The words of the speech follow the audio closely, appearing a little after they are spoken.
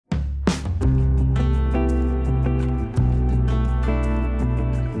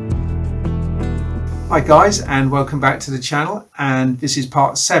Hi guys, and welcome back to the channel, and this is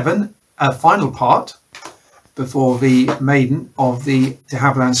part 7, a final part before the maiden of the de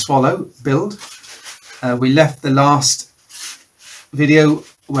Havilland Swallow build. We left the last video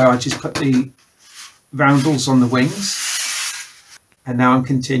where I just put the roundels on the wings, and now I'm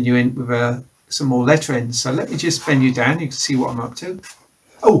continuing with some more lettering. So let me just bend you down, you can see what I'm up to.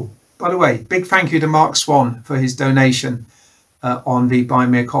 Oh, by the way, big thank you to Mark Swan for his donation on the Buy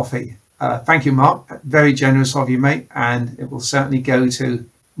Me a Coffee. Thank you, Mark. Very generous of you, mate, and it will certainly go to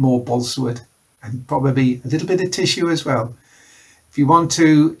more balsa wood and probably a little bit of tissue as well. If you want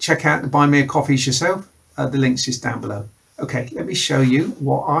to check out the Buy Me a Coffees yourself, the link's just down below. Okay, let me show you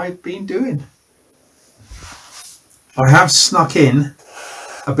what I've been doing. I have snuck in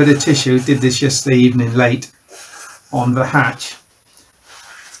a bit of tissue, did this yesterday evening late, on the hatch.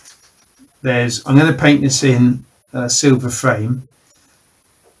 I'm going to paint this in silver frame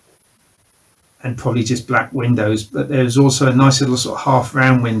and probably just black windows, but there's also a nice little sort of half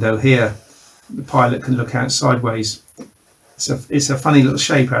round window here the pilot can look out sideways. It's a funny little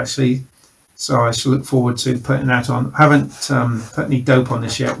shape actually, so I shall look forward to putting that on. I haven't put any dope on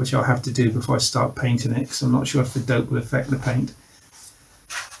this yet, which I'll have to do before I start painting it, because I'm not sure if the dope will affect the paint.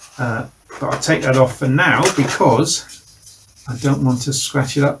 But I'll take that off for now because I don't want to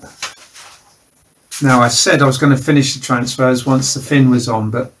scratch it up. Now, I said I was going to finish the transfers once the fin was on,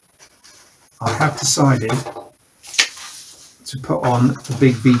 but I have decided to put on the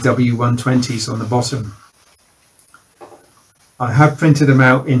big VW 120s on the bottom. I have printed them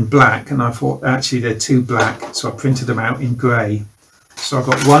out in black, and I thought actually they're too black, so I printed them out in grey. So I've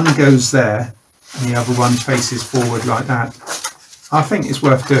got one goes there and the other one faces forward like that. I think it's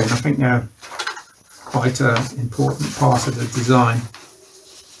worth doing. I think they're quite an important part of the design.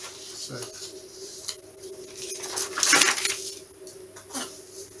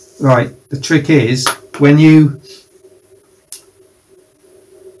 Right, the trick is when you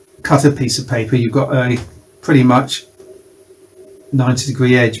cut a piece of paper, you've got a pretty much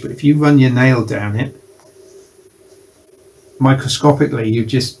 90-degree edge, but if you run your nail down it, microscopically you've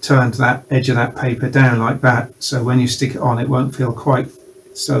just turned that edge of that paper down like that, so when you stick it on it won't feel quite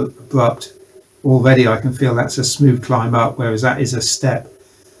so abrupt. Already I can feel that's a smooth climb up, whereas that is a step,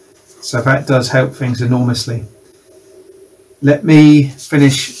 so that does help things enormously. Let me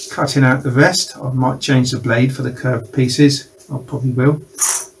finish cutting out the rest. I might change the blade for the curved pieces. I probably will.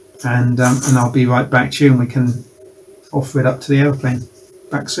 And I'll be right back to you, and we can offer it up to the airplane.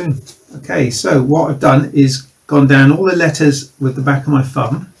 Back soon. Okay, so what I've done is gone down all the letters with the back of my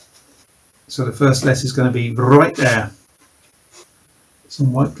thumb. So the first letter is going to be right there.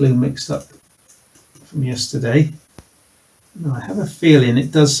 Some white glue mixed up from yesterday. Now, I have a feeling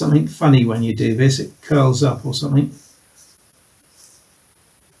it does something funny when you do this. It curls up or something.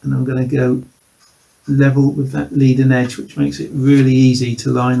 And I'm going to go level with that leading edge, which makes it really easy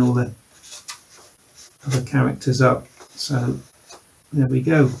to line all the other characters up. So there we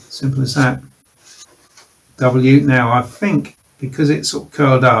go, simple as that. W. Now I think because it's sort of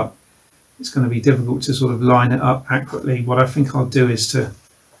curled up, it's going to be difficult to sort of line it up accurately. What I think I'll do is to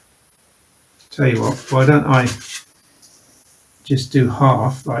tell you what, why don't I just do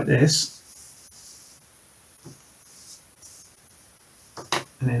half like this,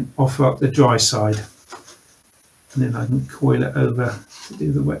 and then offer up the dry side, and then I can coil it over to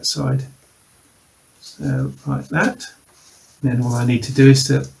do the wet side. So like that. And then all I need to do is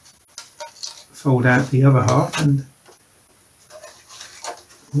to fold out the other half, and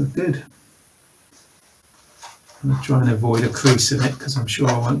we're good. I'm going to try and avoid a crease in it because I'm sure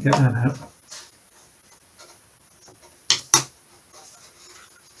I won't get that out.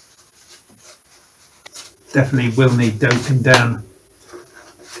 Definitely will need doping down.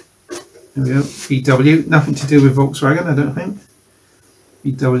 There we go, VW, nothing to do with Volkswagen, I don't think.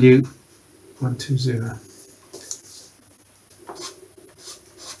 VW 120.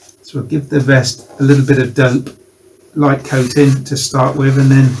 So we'll give the vest a little bit of dope, light coating to start with,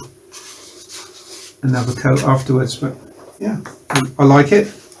 and then another coat afterwards. But yeah, I like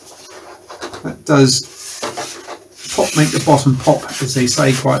it. That does pop, make the bottom pop, as they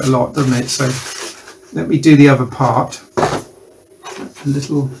say, quite a lot, doesn't it? So let me do the other part. A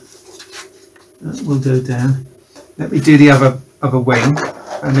little. That will go down. Let me do the other wing,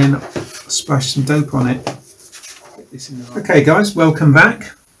 and then splash some dope on it. Get this in the right. Okay guys, welcome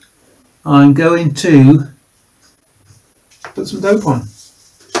back. I'm going to put some dope on.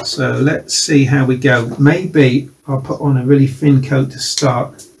 So let's see how we go. Maybe I'll put on a really thin coat to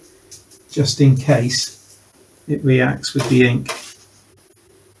start, just in case it reacts with the ink.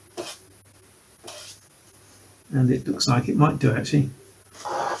 And it looks like it might do actually.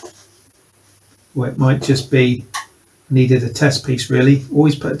 or it might just be needed a test piece. Really,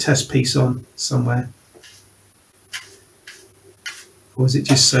 always put a test piece on somewhere. Or is it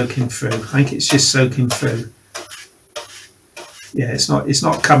just soaking through? I think it's just soaking through. Yeah, it's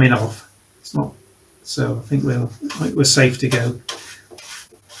not coming off. It's not. So I think we're safe to go.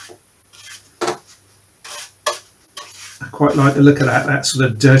 I quite like the look of that sort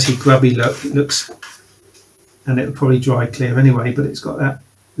of dirty, grubby look. It looks, and it'll probably dry clear anyway, but it's got that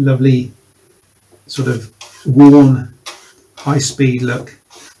lovely sort of worn, high-speed look.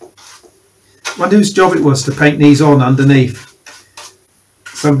 I wonder whose job it was to paint these on underneath.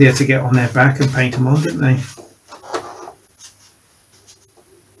 Somebody had to get on their back and paint them on, didn't they?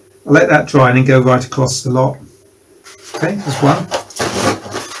 I'll let that dry and then go right across the lot. Okay, there's one.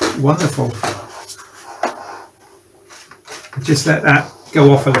 Wonderful. Just let that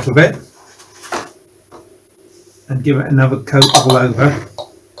go off a little bit and give it another coat all over.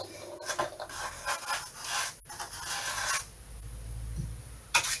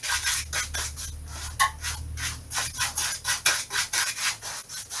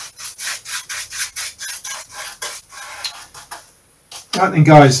 Right then,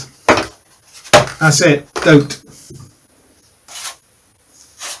 guys, that's it. Don't.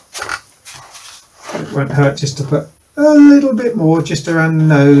 It won't hurt just to put a little bit more just around the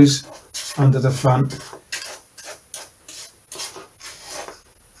nose, under the front,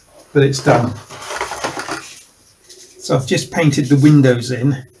 but it's done. So I've just painted the windows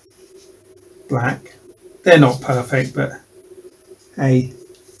in black. They're not perfect, but hey,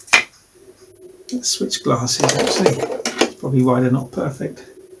 let's switch glasses actually. Probably why they're not perfect.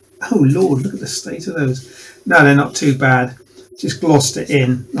 Oh Lord, look at the state of those. No, they're not too bad. Just glossed it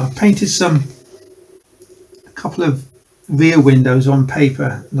in. I've painted a couple of rear windows on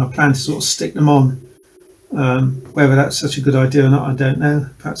paper, and I plan to sort of stick them on. Whether that's such a good idea or not, I don't know.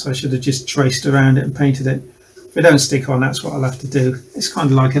 Perhaps I should have just traced around it and painted it. If they don't stick on, that's what I'll have to do. It's kind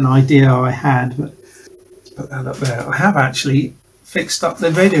of like an idea I had, but let's put that up there. I have actually fixed up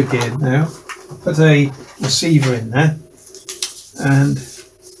the radio gear now. I put a receiver in there and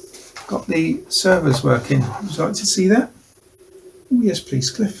got the servers working. Would you like to see that? Oh, yes, please,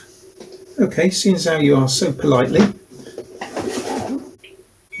 Cliff. Okay, seeing as how you are so politely, I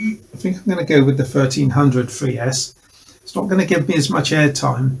think I'm going to go with the 1300 3S. It's not going to give me as much air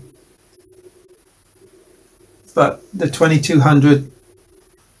time, but the 2200,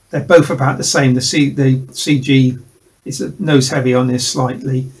 they're both about the same. The CG is a nose heavy on this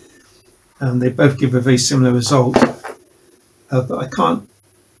slightly, and they both give a very similar result. But I can't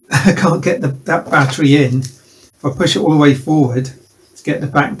get that battery in. If I push it all the way forward to get the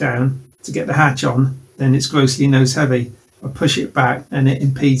back down, to get the hatch on, then it's grossly nose heavy. If I push it back, and it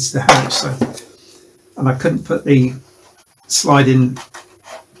impedes the hatch. So, and I couldn't put the sliding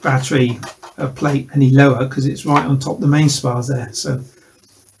battery plate any lower because it's right on top of the main spars there. So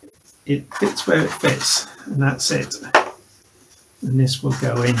it fits where it fits, and that's it. And this will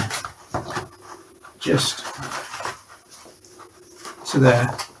go in just to there.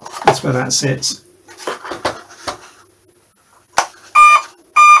 That's where that sits.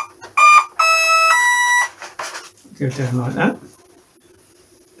 Go down like that.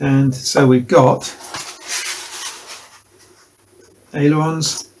 And so we've got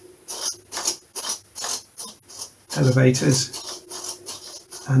ailerons, elevators,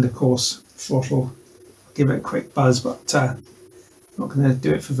 and of course throttle. I'll give it a quick buzz, but I'm not going to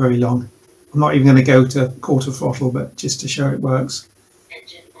do it for very long. I'm not even going to go to quarter throttle, but just to show it works.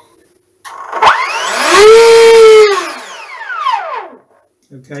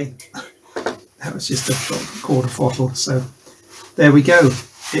 Okay, that was just a quarter throttle. So there we go.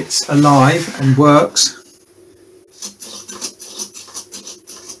 It's alive and works.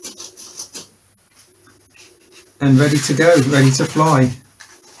 And ready to go, ready to fly.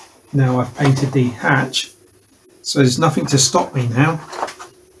 Now I've painted the hatch, so there's nothing to stop me now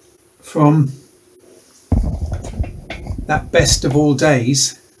from that best of all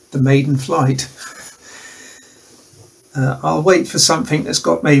days, the maiden flight. I'll wait for something that's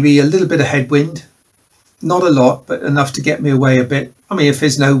got maybe a little bit of headwind, not a lot, but enough to get me away a bit. I mean, if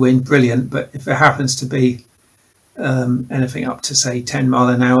there's no wind, brilliant, but if there happens to be anything up to say 10 mile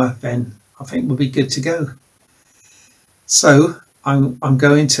an hour, then I think we'll be good to go. So I'm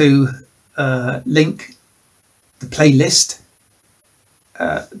going to link the playlist,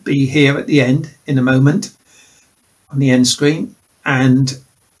 be here at the end in a moment on the end screen, and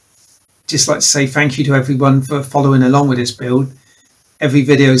just like to say thank you to everyone for following along with this build. Every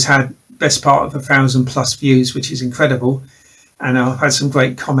video's had best part of 1,000+ views, which is incredible, and I've had some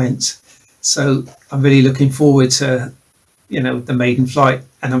great comments. So I'm really looking forward to you know, the maiden flight,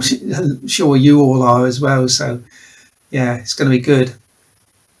 and I'm sure you all are as well. So yeah, it's going to be good.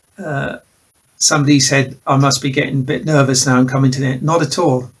 Somebody said I must be getting a bit nervous now and coming to the end. Not at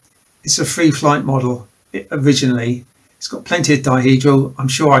all. It's a free flight model originally. It's got plenty of dihedral. I'm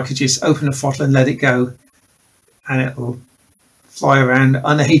sure I could just open the throttle and let it go, and it'll fly around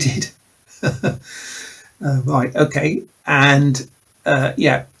unaided. Right, okay. And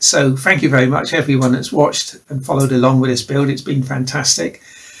yeah, so thank you very much everyone that's watched and followed along with this build. It's been fantastic.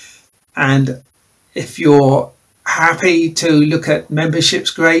 And if you're happy to look at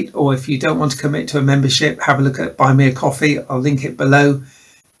memberships, great. Or if you don't want to commit to a membership, have a look at Buy Me a Coffee. I'll link it below.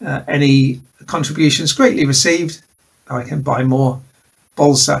 Any contributions greatly received. I can buy more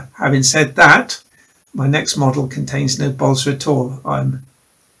Balsa. Having said that, my next model contains no Balsa at all. I'm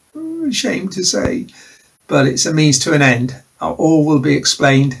ashamed to say, but it's a means to an end. All will be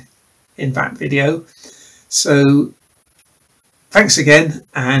explained in that video. So thanks again,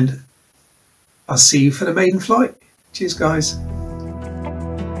 and I'll see you for the maiden flight. Cheers guys.